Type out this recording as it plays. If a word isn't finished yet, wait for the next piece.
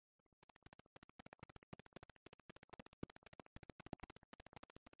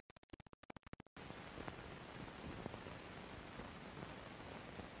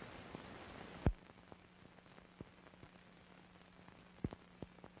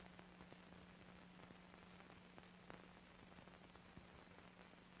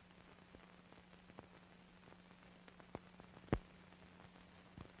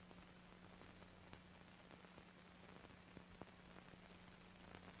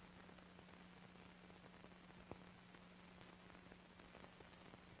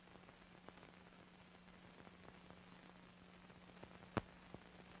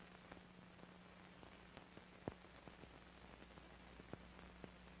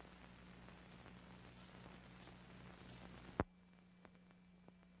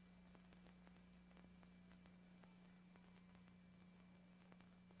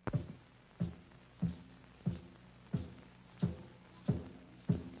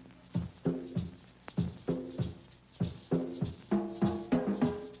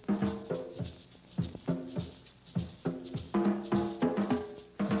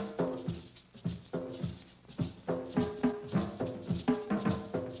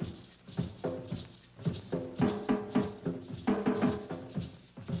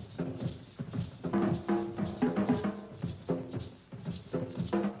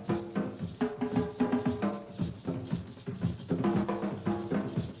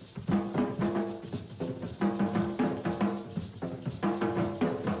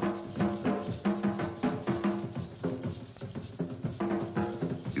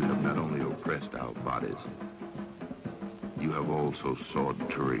bodies. You have also sought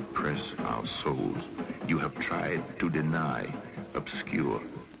to repress our souls. You have tried to deny, obscure,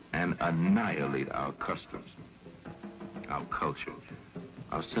 and annihilate our customs, our culture,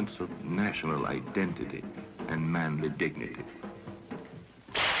 our sense of national identity and manly dignity.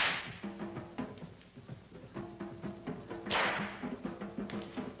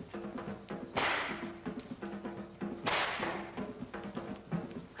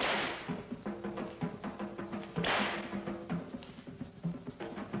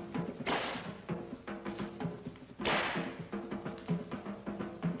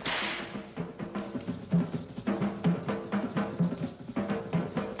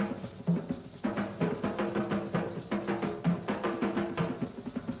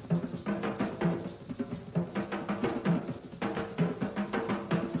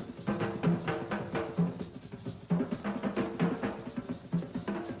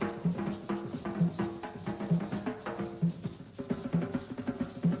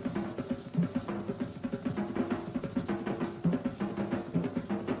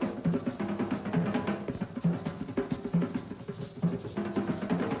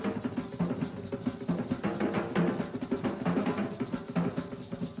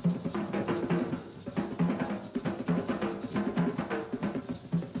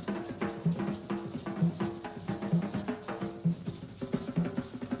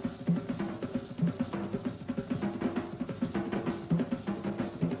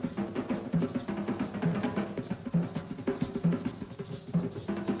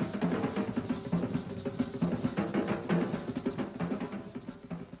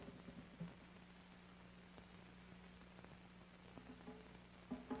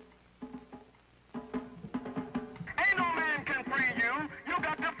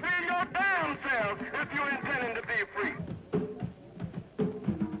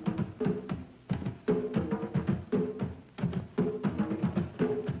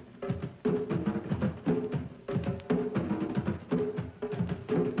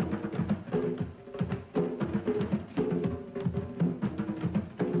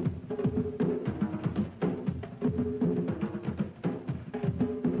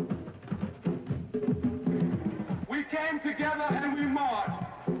 Together and we march.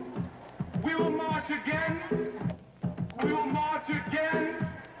 We will march again. We will march again.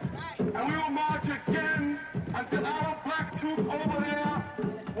 And we will march again until our black troops over there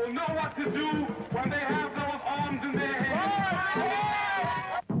will know what to do when they have those arms in their hands.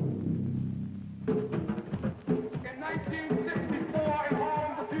 In 1964, in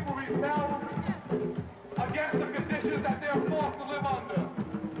Harlem, the people rebelled against the conditions that they're forced to live under.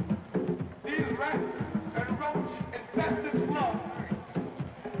 These rats and roach infested slums,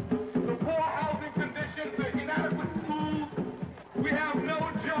 the poor housing conditions, the inadequate schools. We have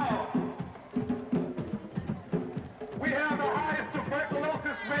no jobs. We have the highest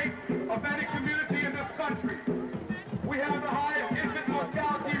tuberculosis rate of any community in this country. We have the highest infant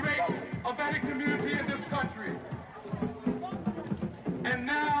mortality rate of any community in this country. And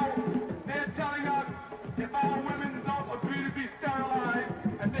now they're telling us if our women don't agree to be sterilized,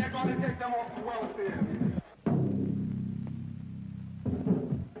 and they're going to take them off the welfare.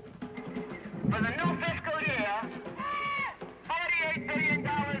 For the new fiscal year, $48 billion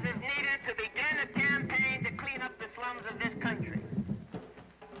is needed to begin a campaign to clean up the slums of this country.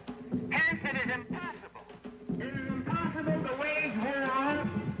 Hence, it is impossible. It is impossible to wage war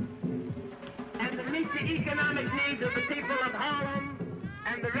and to meet the economic needs of the people of Harlem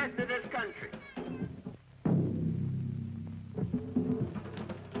and the rest of this country.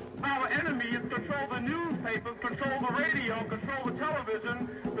 Our enemies control the newspapers, control the radio, control the television,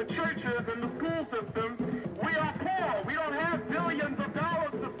 the churches, and the school system. We are poor. We don't have billions of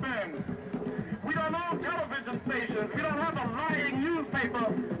dollars to spend. We don't own television stations. We don't have a lying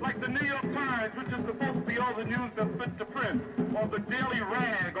newspaper like the New York Times, which is supposed to be all the news that's fit to print, or the Daily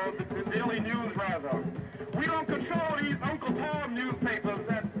Rag, or the Daily News, rather. We don't control these Uncle Tom newspapers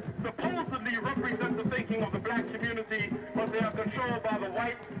that supposedly represent the thinking of the black community, but they are controlled by the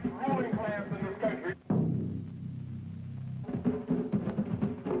white ruling class in this country.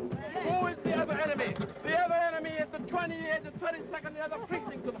 Who is the other enemy? The other enemy is the 28th, the 22nd, the other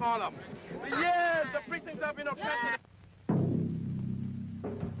precincts of Harlem. Yes, the precincts have been oppressed.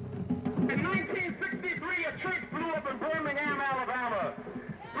 In 1963, a church blew up in Birmingham, Alabama.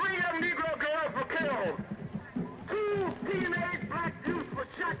 3 young Negro girls were killed. 2 teenage black youths were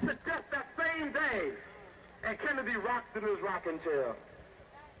shot to death that same day. And Kennedy rocked in his rocking chair.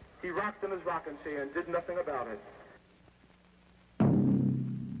 He rocked in his rocking chair and did nothing about it.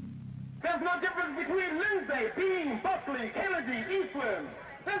 There's no difference between Lindsay, Bean, Buckley, Kennedy, Eastland.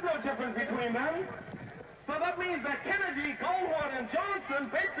 There's no difference between them. So that means that Kennedy, Goldwater, and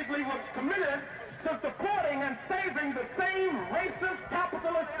Johnson basically was committed to supporting and saving the same racist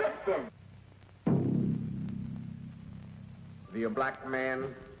capitalist system. The black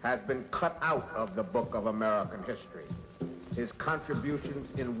man has been cut out of the book of American history. His contributions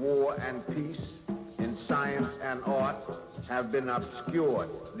in war and peace, in science and art, have been obscured,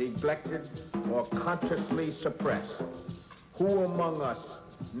 neglected, or consciously suppressed. Who among us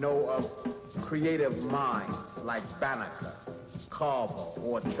know of creative minds like Banneker, Carver,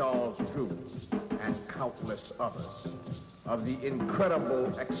 or Charles Drew, and countless others, of the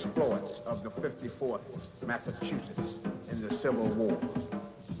incredible exploits of the 54th Massachusetts in the Civil War?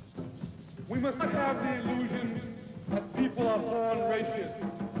 We must not have the illusion that people are born racist.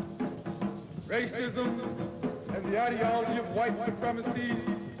 Racism and the ideology of white supremacy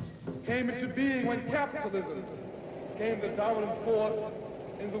came into being when capitalism became the dominant force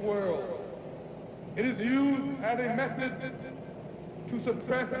in the world. It is used as a method to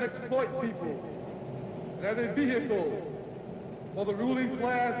suppress and exploit people, and as a vehicle for the ruling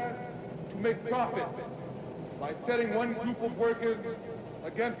class to make profit by setting one group of workers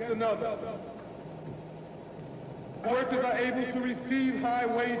against another. Workers are able to receive high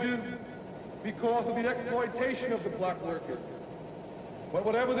wages because of the exploitation of the black workers. But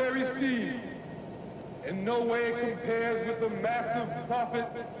whatever they receive in no way compares with the massive profit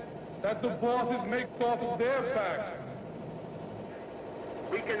that the bosses make off of their backs.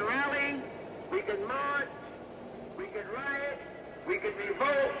 We can rally, we can march, we can riot, we can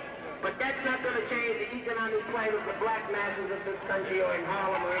revolt, but that's not going to change the economic plight of the black masses of this country or in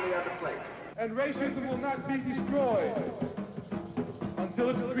Harlem or any other place. And racism will not be destroyed until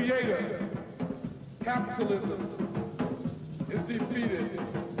its creator, capitalism, is defeated.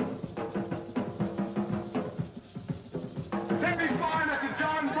 They define as the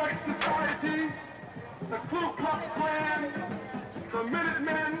John Bright Society, the Ku Klux Klan, the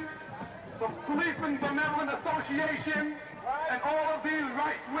Minutemen, the Policemen's Benevolent Association, and all of these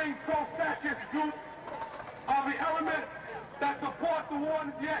right-wing pro-fascist groups are the elements that support the war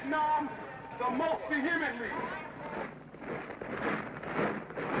in Vietnam the most vehemently.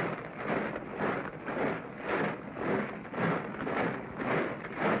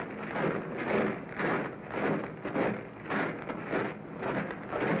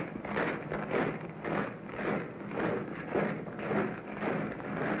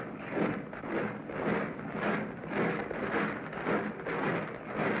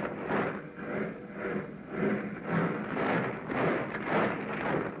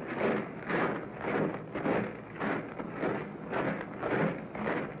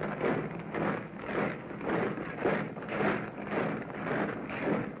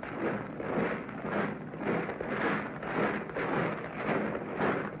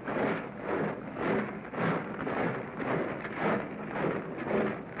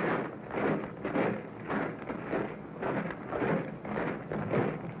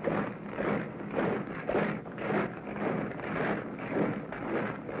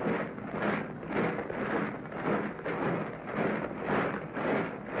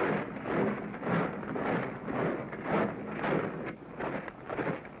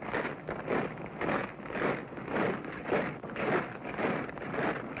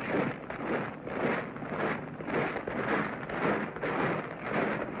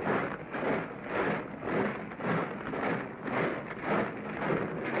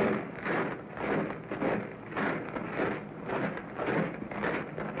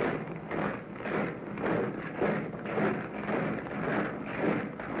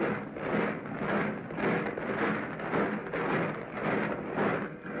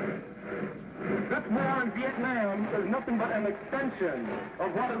 Is nothing but an extension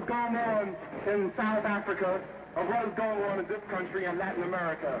of what is going on in South Africa, of what is going on in this country and Latin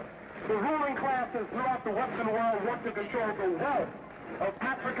America. The ruling classes throughout the Western world want to control the wealth of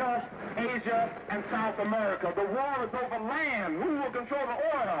Africa, Asia, and South America. The war is over land. Who will control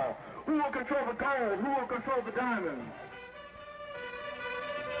the oil? Who will control the gold? Who will control the diamonds?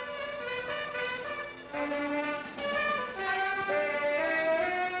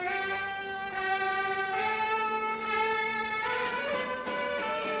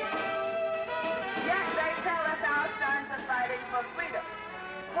 Freedom.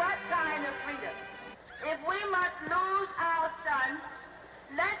 What kind of freedom? If we must lose our sons,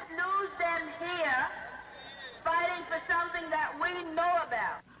 let's lose them here fighting for something that we know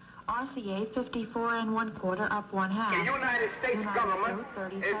about. On RCA 54 1/4 up 1/2. The United States government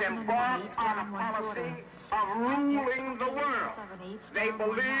is embarked on a policy of ruling the world. They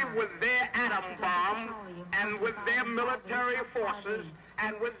believe with their atom bomb and with their military forces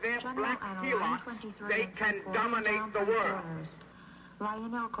and with their black helots, they can dominate the world.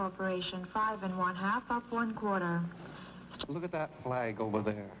 Lionel Corporation 5 1/2 up 1/4. Look at that flag over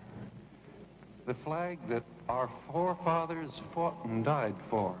there. The flag that our forefathers fought and died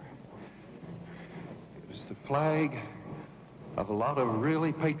for. It was the flag of a lot of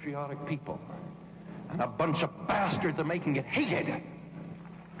really patriotic people. And a bunch of bastards are making it hated.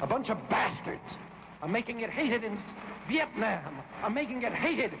 A bunch of bastards are making it hated in Vietnam, are making it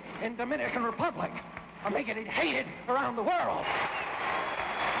hated in Dominican Republic, are making it hated around the world.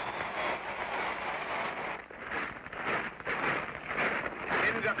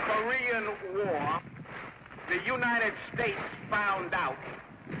 In the Korean War, the United States found out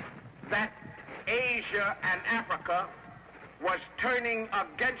that Asia and Africa was turning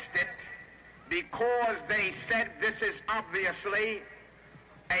against it because they said this is obviously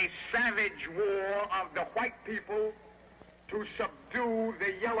a savage war of the white people to subdue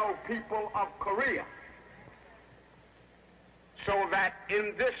the yellow people of Korea. So that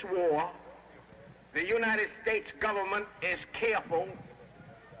in this war, the United States government is careful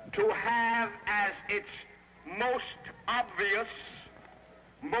to have as its most obvious,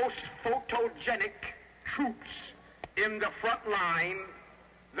 most photogenic troops in the front line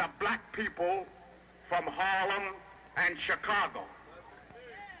the black people from Harlem and Chicago,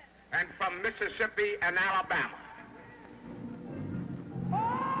 and from Mississippi and Alabama.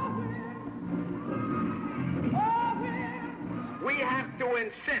 We have to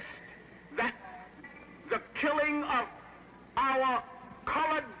insist that the killing of our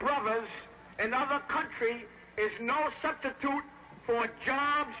colored brothers in other countries is no substitute for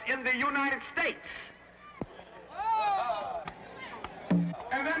jobs in the United States.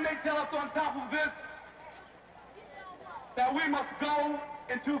 And then they tell us on top of this that we must go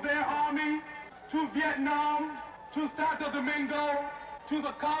into their army, to Vietnam, to Santo Domingo, to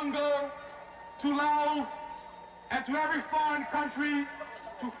the Congo, to Laos, and to every foreign country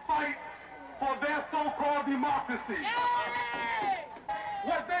to fight for their so-called democracy.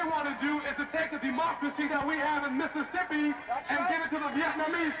 What they want to do is to take the democracy that we have in Mississippi and give it to the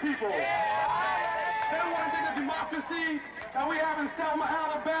Vietnamese people. They want to take the democracy that we have in Selma,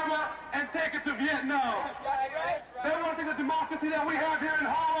 Alabama, and take it to Vietnam. They want to take the democracy that we have here in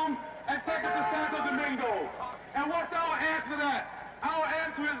Harlem and take it to Santo Domingo. And what's our answer to that? Our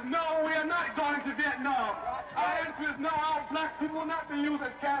answer is no, we are not going to Vietnam. Our answer is no, our black people will not be used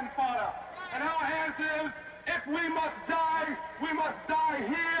as cannon fodder. And our answer is, if we must die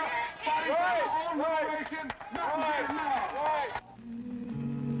here, fighting for our own liberation, not Vietnam.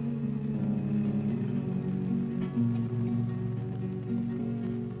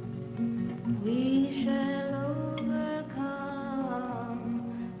 We shall overcome.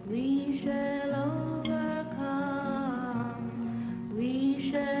 We shall overcome. We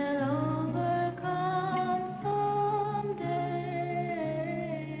shall overcome someday.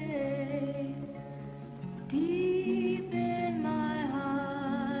 Deep in my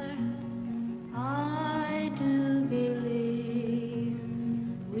heart, I do believe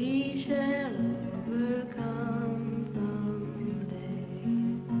we shall overcome someday.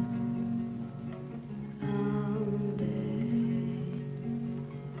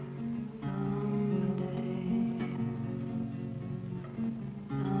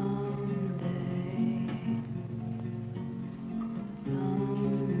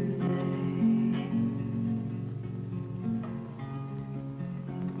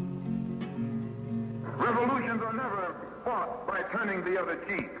 Revolutions are never fought by turning the other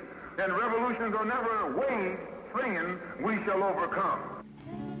cheek, and revolutions are never waged saying we shall overcome.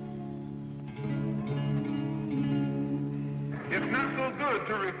 It's not so good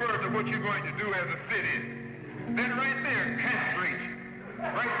to refer to what you're going to do as a sit-in. Then right there castrates you.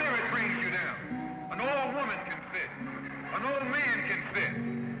 Right there it brings you down. An old woman can sit. An old man can sit.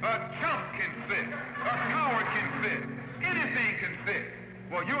 A chump can sit. A coward can sit. Anything can sit.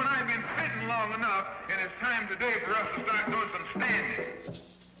 Well, you and I have been sitting long enough, and it's time today for us to start doing some standing.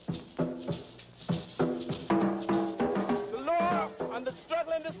 The law and the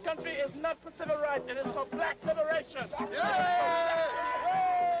struggle in this country is not for civil rights, it is for black liberation.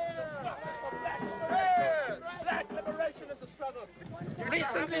 Black liberation is the struggle.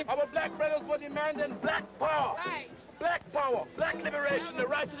 Recently, our black brothers were demanding black power. Black power, black liberation, the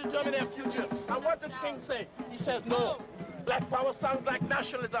right to determine their future. And what did King say? He says no. Black power sounds like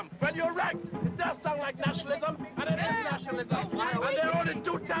nationalism. Well, you're right. It does sound like nationalism, and it is nationalism. And there are only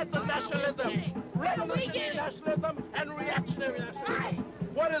two types of nationalism.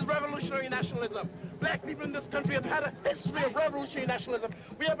 What is revolutionary nationalism? Black people in this country have had a history of revolutionary nationalism.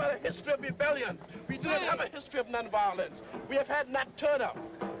 We have had a history of rebellion. We do not have a history of nonviolence. We have had Nat Turner.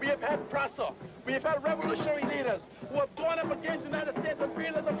 We have had Prosser. We have had revolutionary leaders who have gone up against the United States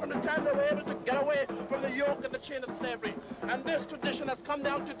imperialism from the time they were able to get away from the yoke and the chain of slavery. And this tradition has come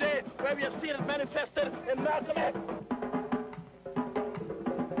down today where we have seen it manifested in Malcolm X.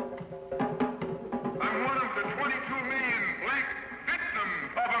 I'm one of the 22 million black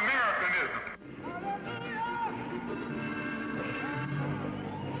victims of Americanism.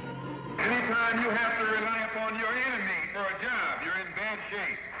 Anytime you have to rely upon your enemy for a job, you're in bad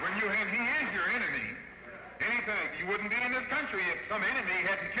shape. And he is your enemy. Anything. You wouldn't be in this country if some enemy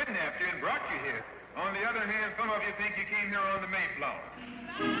hadn't kidnapped you and brought you here. On the other hand, some of you think you came here on the Mayflower.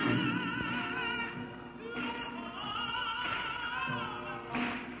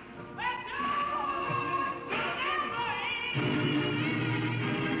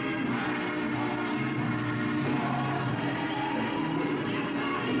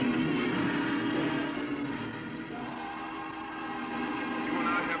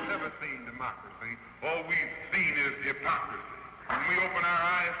 All we've seen is hypocrisy. When we open our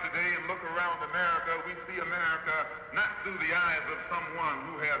eyes today and look around America, we see America not through the eyes of someone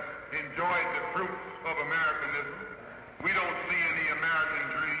who has enjoyed the fruits of Americanism. We don't see any American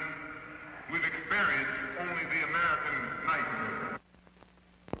dream. We've experienced only the American nightmare.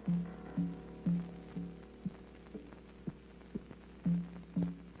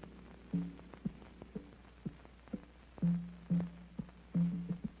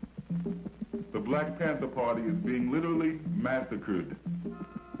 The Black Panther Party is being literally massacred.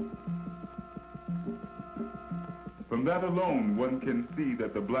 From that alone, one can see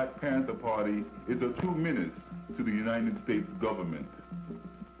that the Black Panther Party is a true menace to the United States government.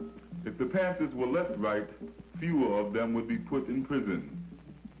 If the Panthers were left right, fewer of them would be put in prison.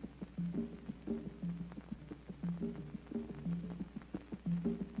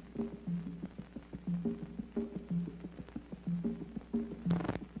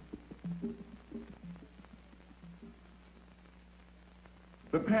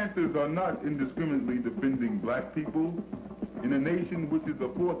 The Panthers are not indiscriminately defending black people. In a nation which is a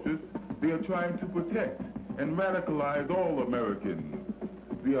fortress, they are trying to protect and radicalize all Americans.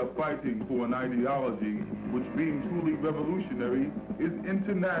 They are fighting for an ideology which, being truly revolutionary, is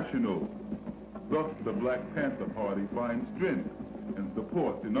international. Thus, the Black Panther Party finds strength and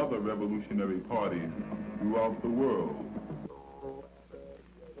support in other revolutionary parties throughout the world.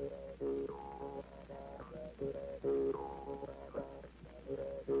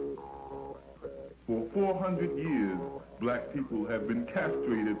 For 400 years, black people have been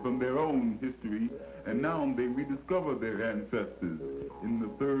castrated from their own history, and now they rediscover their ancestors in the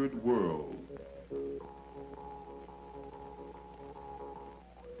third world.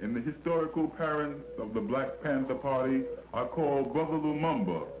 And the historical parents of the Black Panther Party are called Brother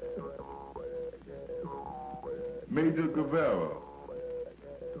Lumumba, Major Guevara,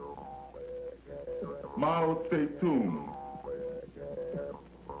 Mao Zedong,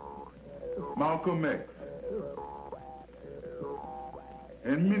 Malcolm X,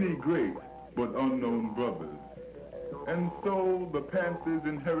 and many great but unknown brothers. And so the Panthers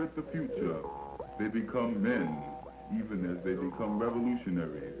inherit the future. They become men, even as they become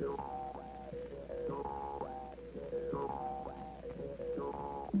revolutionaries.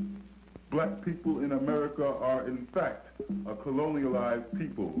 Black people in America are in fact a colonialized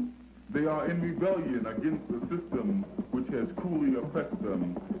people. They are in rebellion against the system which has cruelly oppressed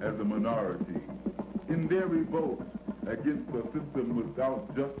them as a minority. In their revolt against a system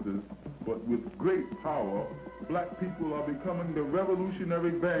without justice, but with great power, black people are becoming the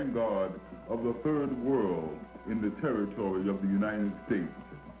revolutionary vanguard of the third world in the territory of the United States.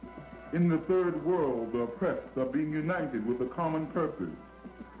 In the third world, the oppressed are being united with a common purpose.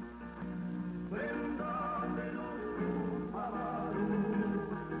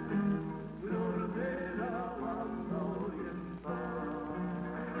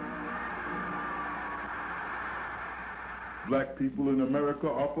 Black people in America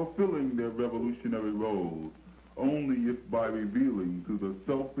are fulfilling their revolutionary roles only if by revealing to the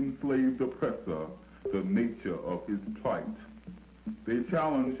self-enslaved oppressor the nature of his plight. They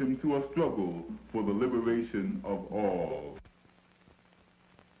challenge him to a struggle for the liberation of all.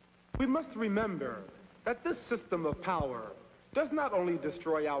 We must remember that this system of power does not only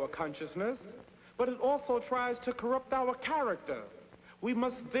destroy our consciousness, but it also tries to corrupt our character. We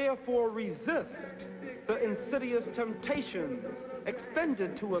must therefore resist the insidious temptations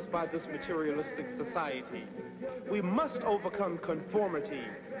extended to us by this materialistic society. We must overcome conformity,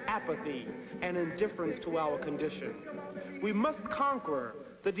 apathy, and indifference to our condition. We must conquer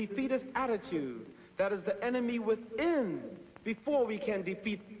the defeatist attitude that is the enemy within before we can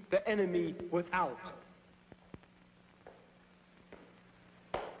defeat the enemy without.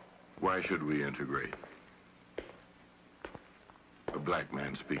 Why should we integrate? The black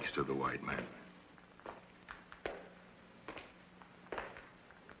man speaks to the white man.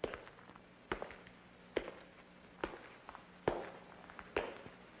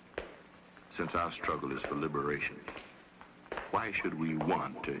 Since our struggle is for liberation, why should we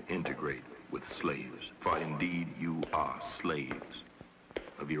want to integrate with slaves? For indeed you are slaves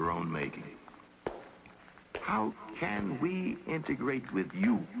of your own making. How can we integrate with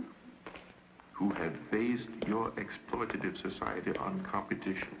you, who have based your exploitative society on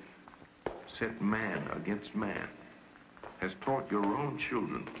competition, set man against man, has taught your own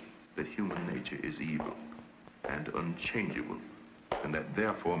children that human nature is evil and unchangeable, and that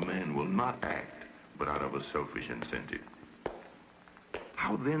therefore man will not act but out of a selfish incentive?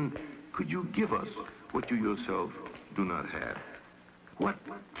 How then could you give us what you yourself do not have? What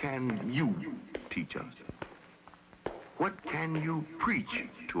can you teach us? What can you preach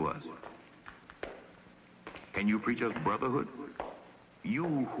to us? Can you preach us brotherhood?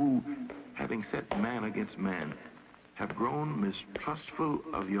 You who, having set man against man, have grown mistrustful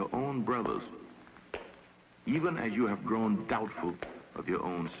of your own brothers, even as you have grown doubtful of your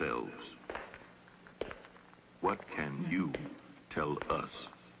own selves. What can you tell us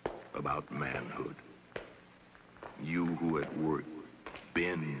about manhood? You who at work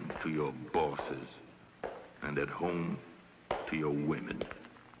bend to your bosses and at home to your women.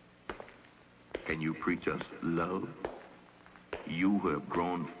 Can you preach us love? You who have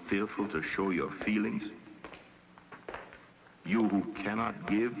grown fearful to show your feelings? You who cannot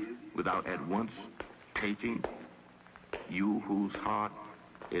give without at once taking? You whose heart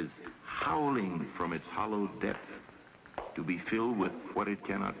is howling from its hollow depth to be filled with what it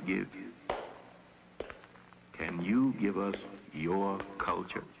cannot give? Can you give us your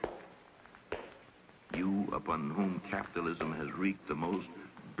culture? You upon whom capitalism has wreaked the most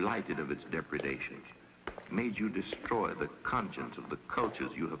blighted of its depredations, made you destroy the conscience of the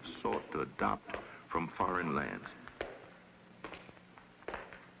cultures you have sought to adopt from foreign lands.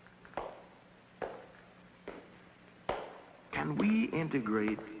 Can we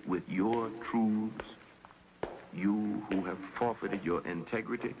integrate with your truths, you who have forfeited your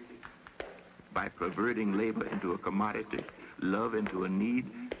integrity by perverting labor into a commodity, love into a need,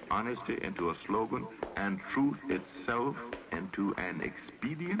 honesty into a slogan, and truth itself into an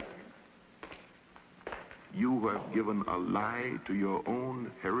expedient? You who have given a lie to your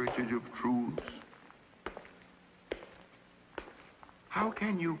own heritage of truths. How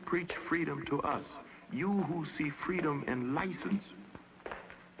can you preach freedom to us, you who see freedom in license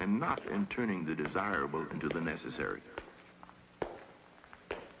and not in turning the desirable into the necessary?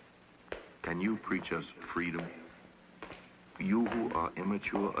 Can you preach us freedom, you who are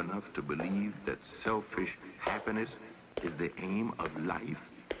immature enough to believe that selfish happiness is the aim of life?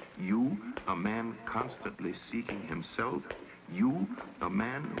 You, a man constantly seeking himself? You, a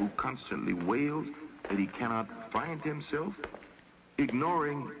man who constantly wails that he cannot find himself,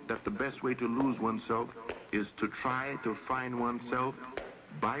 ignoring that the best way to lose oneself is to try to find oneself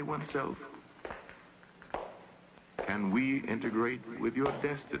by oneself? Can we integrate with your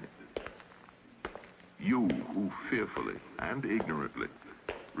destiny? You who fearfully and ignorantly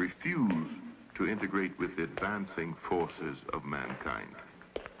refuse to integrate with the advancing forces of mankind.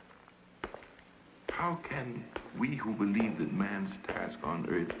 How can we who believe that man's task on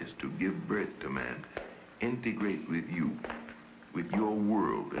earth is to give birth to man integrate with you, with your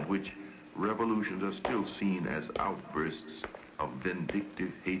world in which revolutions are still seen as outbursts of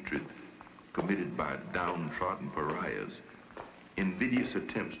vindictive hatred committed by downtrodden pariahs, invidious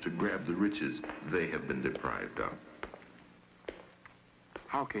attempts to grab the riches they have been deprived of?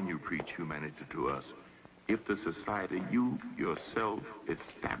 How can you preach humanity to us if the society you yourself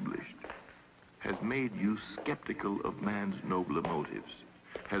established has made you skeptical of man's nobler motives,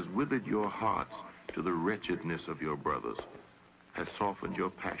 has withered your hearts to the wretchedness of your brothers, has softened your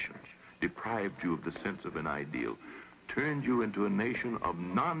passions, deprived you of the sense of an ideal, turned you into a nation of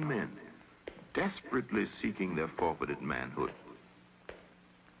non-men, desperately seeking their forfeited manhood?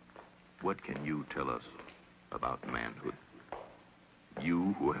 What can you tell us about manhood?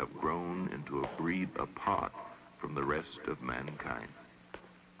 You who have grown into a breed apart from the rest of mankind,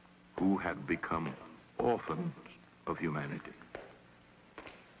 who have become orphans of humanity,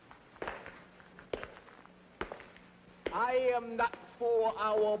 I am not for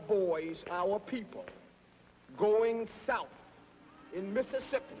our boys, our people, going south in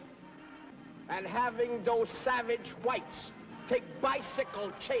Mississippi and having those savage whites take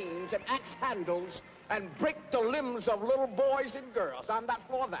bicycle chains and axe handles and break the limbs of little boys and girls. I'm not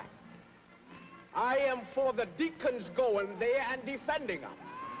for that. I am for the deacons going there and defending them.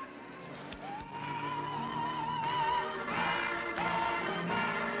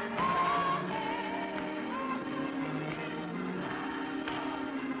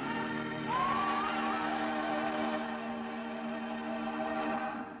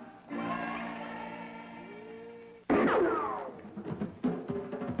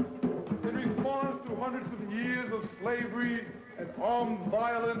 Hundreds of years of slavery and armed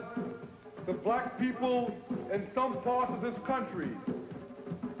violence, the black people in some parts of this country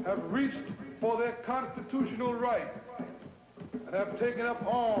have reached for their constitutional rights and have taken up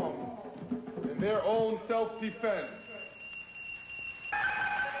arms in their own self-defense.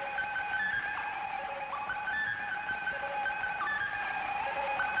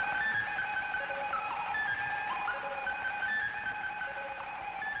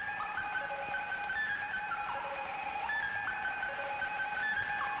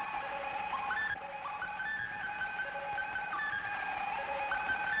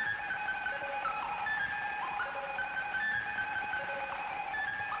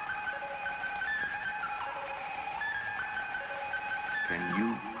 Can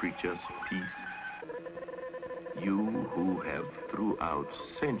you preach us peace? You who have throughout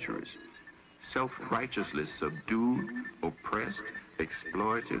centuries self-righteously subdued, oppressed,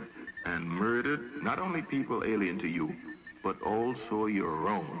 exploited, and murdered not only people alien to you, but also your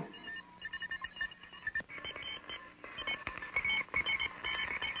own.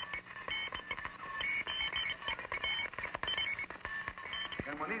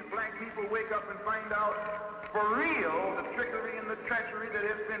 And when these black people wake up and find out for real the trickery and the treachery that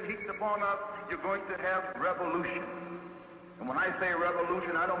has been heaped upon us, you're going to have revolution. And when I say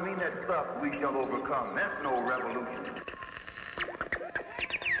revolution, I don't mean that stuff we shall overcome. That's no revolution.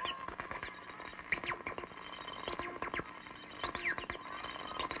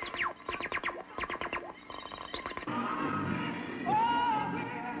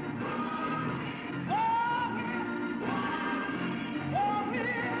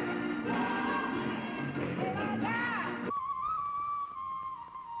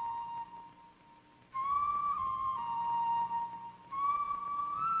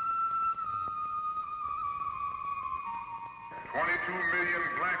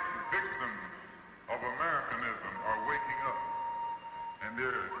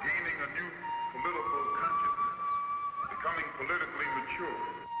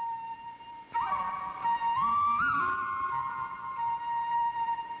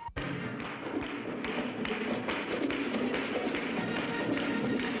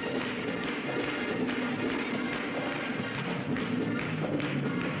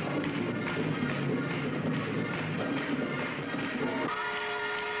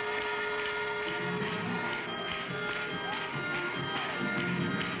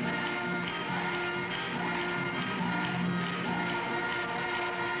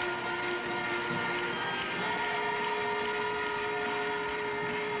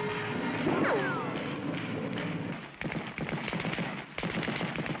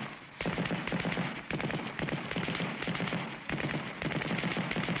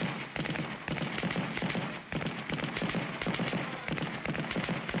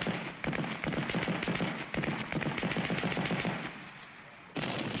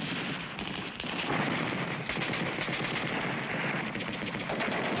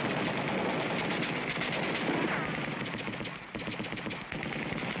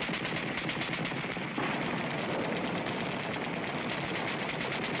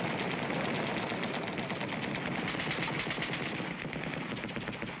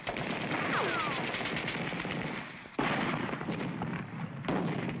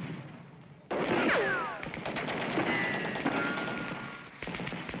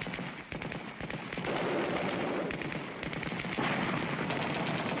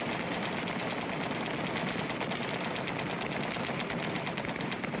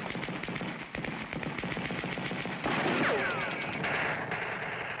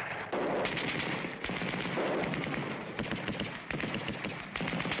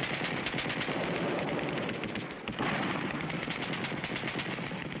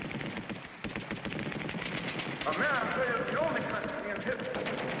 America is the only country in history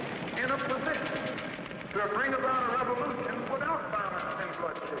in a position to bring about a revolution without violence and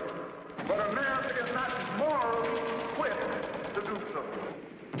bloodshed. But America is not morally equipped to do so.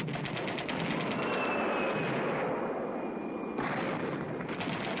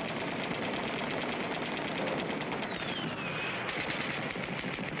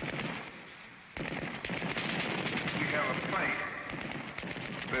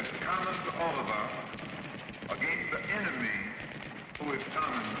 that's common to all of us against the enemy who is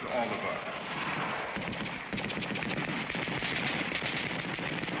common to all of us.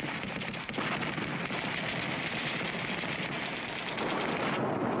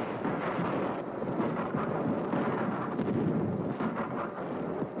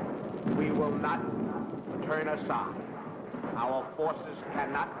 We will not turn aside. Our forces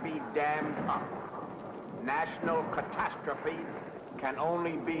cannot be dammed up. National catastrophe can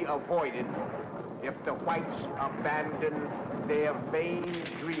only be avoided if the whites abandon their vain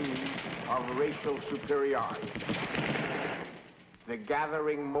dream of racial superiority. The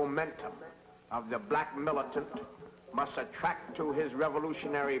gathering momentum of the black militant must attract to his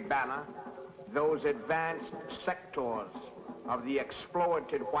revolutionary banner those advanced sectors of the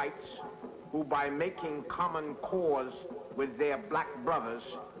exploited whites who, by making common cause with their black brothers,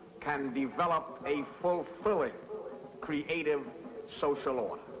 can develop a fulfilling, creative social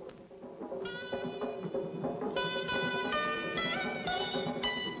order.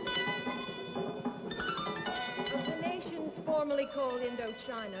 Of the nations formerly called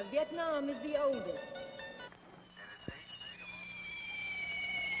Indochina, Vietnam is the oldest.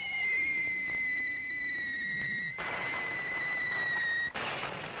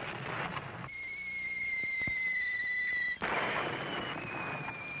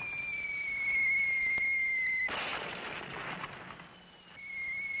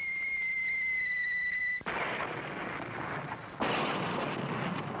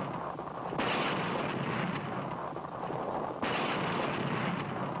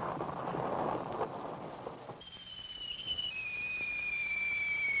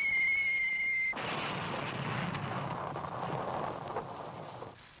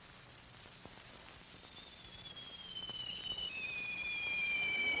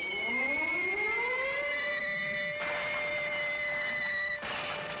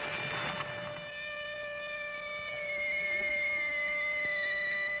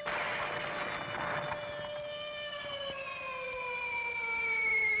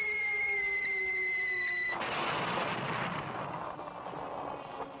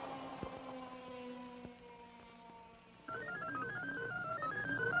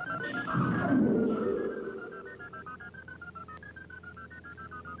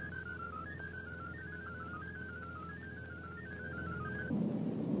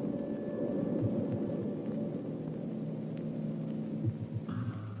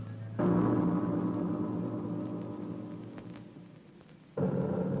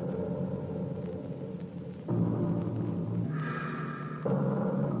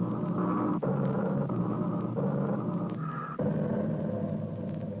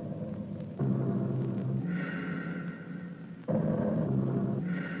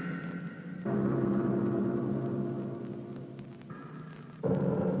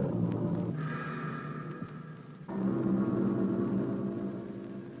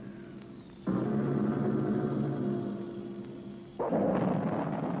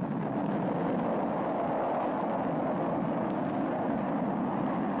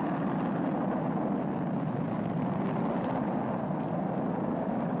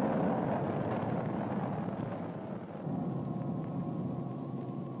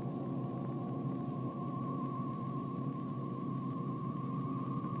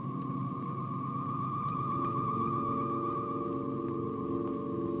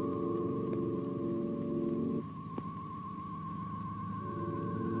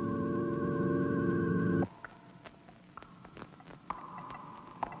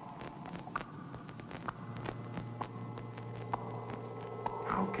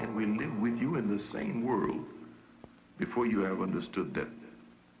 How can we live with you in the same world before you have understood that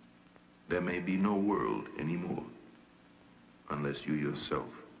there may be no world anymore unless you yourself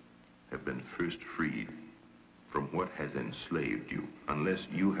have been first freed from what has enslaved you, unless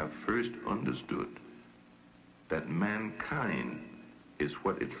you have first understood that mankind is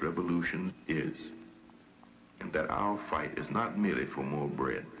what its revolution is, and that our fight is not merely for more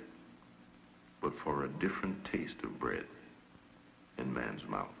bread, but for a different taste of bread in man's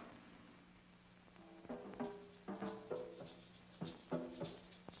mouth.